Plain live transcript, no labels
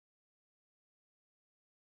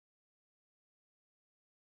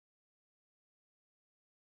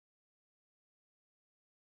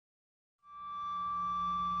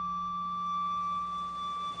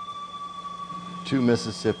Two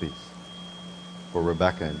Mississippis for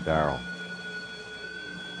Rebecca and Darrell.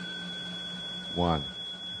 1.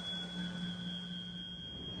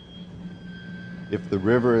 If the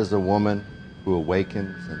river is a woman who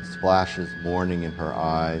awakens and splashes morning in her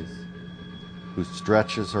eyes, who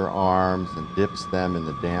stretches her arms and dips them in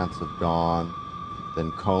the dance of dawn,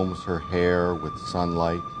 then combs her hair with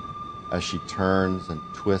sunlight as she turns and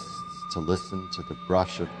twists to listen to the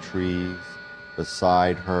brush of trees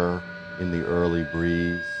beside her in the early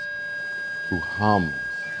breeze, who hums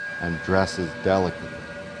and dresses delicately,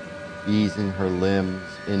 easing her limbs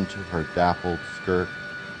into her dappled skirt,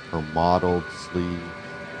 her mottled sleeves,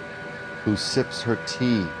 who sips her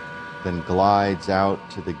tea, then glides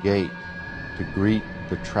out to the gate to greet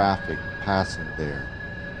the traffic passing there,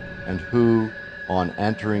 and who, on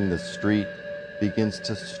entering the street, begins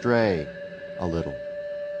to stray a little,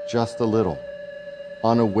 just a little,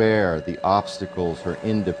 unaware the obstacles her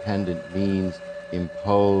independent means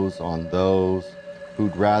impose on those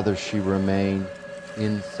who'd rather she remain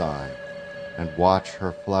inside and watch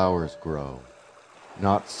her flowers grow,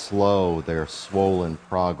 not slow their swollen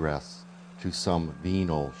progress to some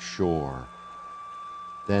venal shore,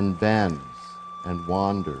 then bends and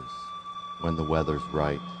wanders when the weather's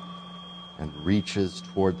right, and reaches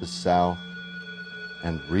toward the south,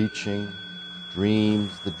 and reaching,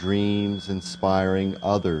 dreams the dreams inspiring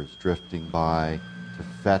others drifting by to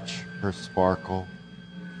fetch her sparkle,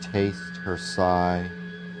 taste her sigh,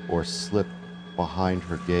 or slip behind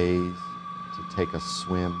her gaze to take a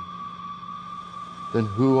swim. Then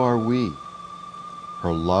who are we?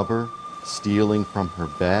 Her lover stealing from her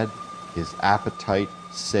bed, his appetite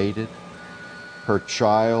sated? Her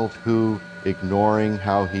child who, ignoring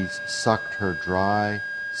how he's sucked her dry,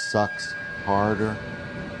 sucks harder?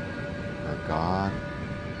 Her God?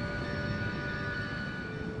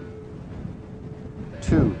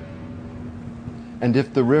 2. And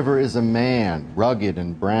if the river is a man, rugged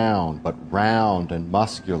and brown, but round and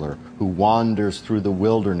muscular, who wanders through the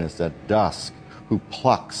wilderness at dusk, who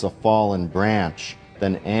plucks a fallen branch,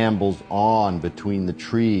 then ambles on between the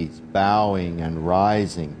trees, bowing and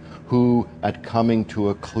rising, who, at coming to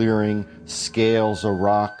a clearing, scales a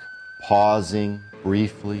rock, pausing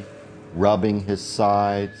briefly, rubbing his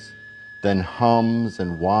sides, then hums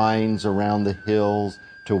and winds around the hills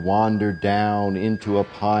to wander down into a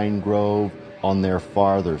pine grove on their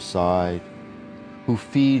farther side, who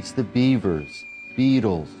feeds the beavers,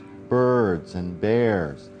 beetles, birds, and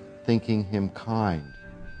bears, thinking him kind,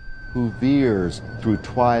 who veers through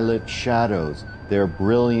twilit shadows, their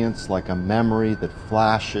brilliance like a memory that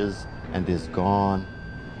flashes and is gone,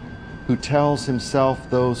 who tells himself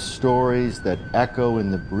those stories that echo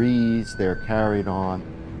in the breeze they're carried on,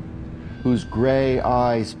 whose gray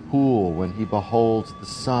eyes pool when he beholds the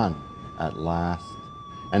sun at last,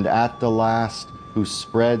 and at the last who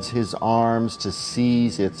spreads his arms to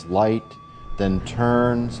seize its light, then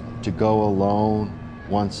turns to go alone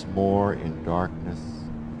once more in darkness,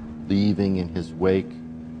 leaving in his wake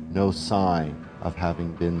no sign of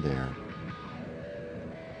having been there.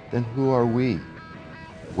 Then who are we,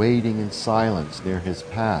 waiting in silence near his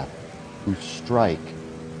path, who strike,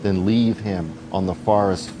 then leave him on the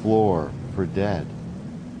forest floor for dead?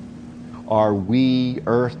 Are we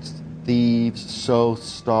earth's thieves so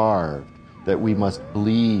starved that we must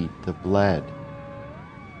bleed the bled?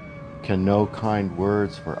 Can no kind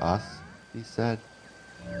words for us be said?